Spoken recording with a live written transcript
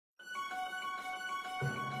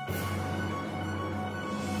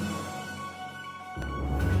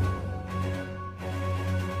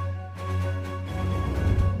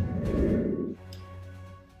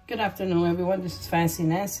Good afternoon, everyone. This is Fancy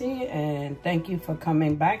Nancy, and thank you for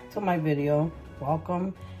coming back to my video.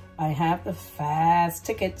 Welcome. I have the fast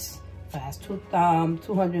tickets, fast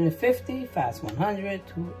 250, fast 100,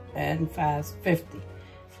 and fast 50.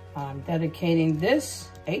 I'm dedicating this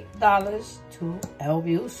 $8 to El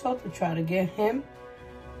Viuso to try to get him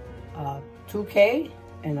 2K,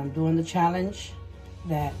 and I'm doing the challenge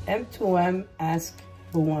that M2M asked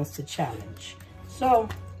who wants to challenge. So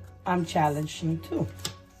I'm challenging too.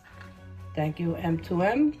 Thank you,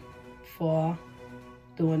 M2M, for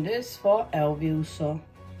doing this for El Viuso.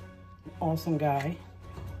 Awesome guy.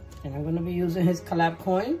 And I'm going to be using his collab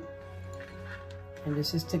coin. And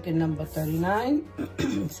this is ticket number 39.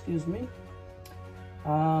 Excuse me.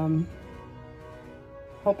 Hope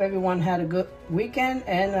everyone had a good weekend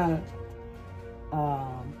and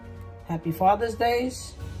happy Father's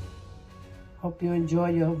Days. Hope you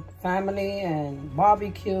enjoy your family and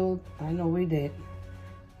barbecued. I know we did.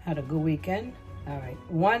 Had a good weekend. All right,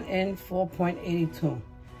 1 in 4.82.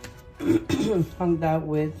 Hung out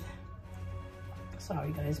with,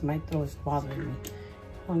 sorry guys, my throat is bothering me.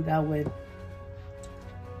 Hung out with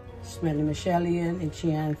Smelly Michellian and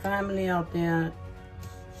Chian family out there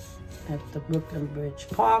at the Brooklyn Bridge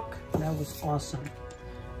Park. That was awesome.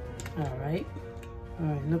 All right,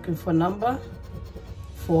 looking for number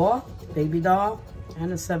 4, baby doll,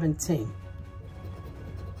 and a 17.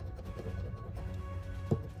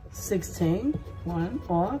 16, 1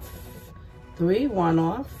 off, 3, 1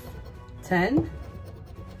 off, 10,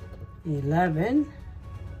 11,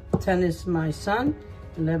 10 is my son,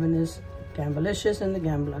 11 is Gamblicious and the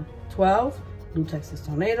Gambler, 12, Blue Texas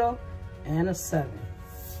Tornado, and a 7.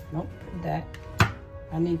 Nope, that.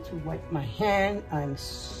 I need to wipe my hand. I'm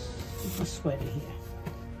super sweaty here.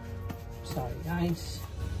 Sorry, guys.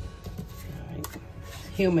 All right,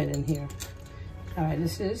 humid in here. All right,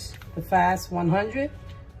 this is the fast 100.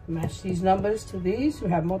 Match these numbers to these. We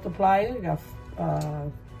have multiplier. We got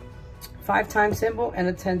 5 time symbol and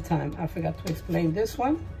a 10 time. I forgot to explain this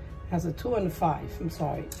one. It has a 2 and a 5. I'm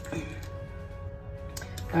sorry.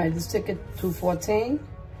 All right, this ticket 214.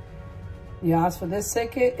 The odds for this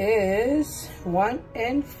ticket is 1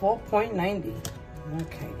 in 4.90.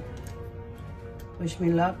 Okay. Wish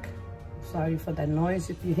me luck. Sorry for that noise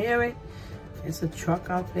if you hear it. It's a truck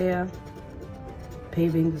out there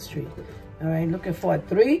paving the street. All right, looking for a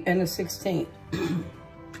 3 and a 16.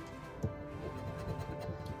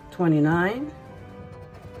 29,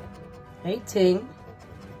 18,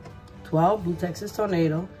 12, Blue Texas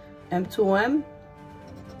Tornado, M2M,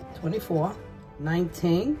 24,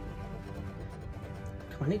 19,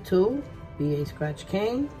 22, BA Scratch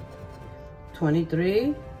King,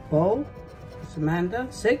 23, Bo, Samantha,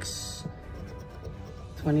 6,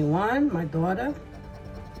 21, my daughter,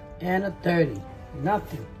 and a 30,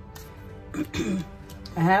 nothing.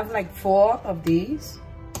 I have like 4 of these,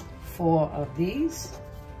 4 of these,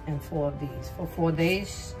 and 4 of these for 4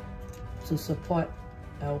 days to support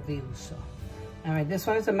El Viuso. All right, this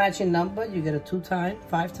one is a matching number. You get a 2 time,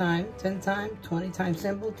 5 time, 10 time, 20 time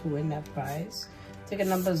symbol to win that prize. Ticket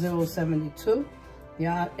number 072. The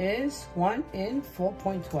odd is 1 in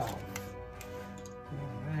 4.12. All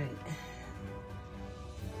right.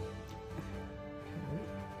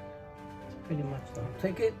 Pretty much the whole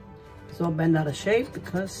ticket. It's all bent out of shape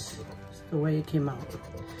because it's the way it came out.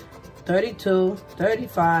 32,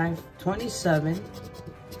 35, 27.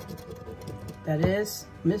 That is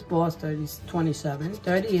Miss Boss 27,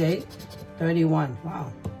 38, 31.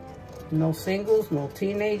 Wow. No singles, no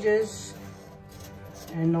teenagers,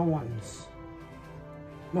 and no ones.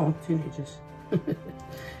 No teenagers.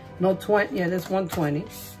 No 20. Yeah, that's 120.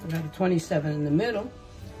 We got a 27 in the middle.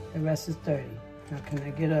 The rest is 30. Now, can I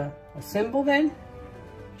get a symbol then?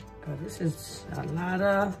 This is a lot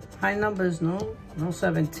of high numbers. No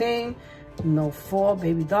 17, no 4,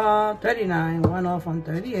 baby doll, 39, 1 off on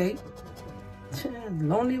 38.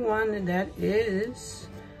 The only one, and that is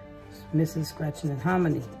Mrs. Scratching and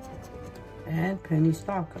Harmony and Penny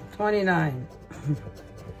Stalker, 29.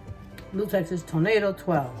 Blue Texas Tornado,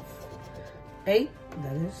 12. 8,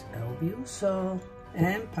 that is El Viuso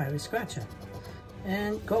and Pirate Scratcher.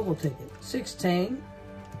 And Gogo Ticket, 16.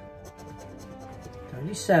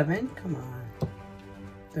 37, come on,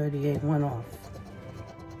 38, 1 off.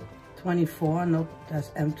 24, nope, that's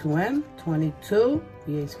M2M. 22,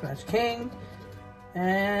 BA Scratch King.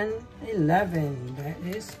 And 11, that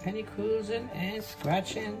is Penny Cruising and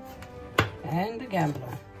Scratching and the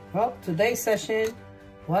Gambler. Well, today's session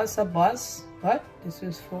was a bust, but this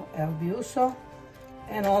is for El Viuso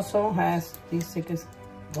and also has these tickets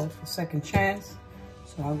both for second chance.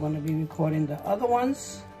 So I'm going to be recording the other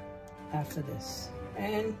ones after this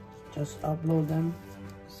and just upload them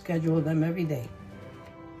schedule them every day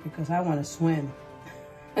because I want to swim.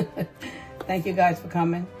 Thank you guys for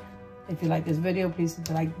coming. If you like this video, please hit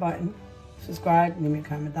the like button, subscribe, leave me a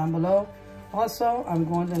comment down below. Also, I'm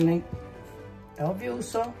going to link El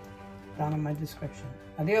Viuso down in my description.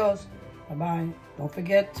 Adios. Bye-bye. Don't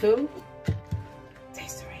forget to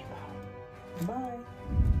taste the rainbow. Bye.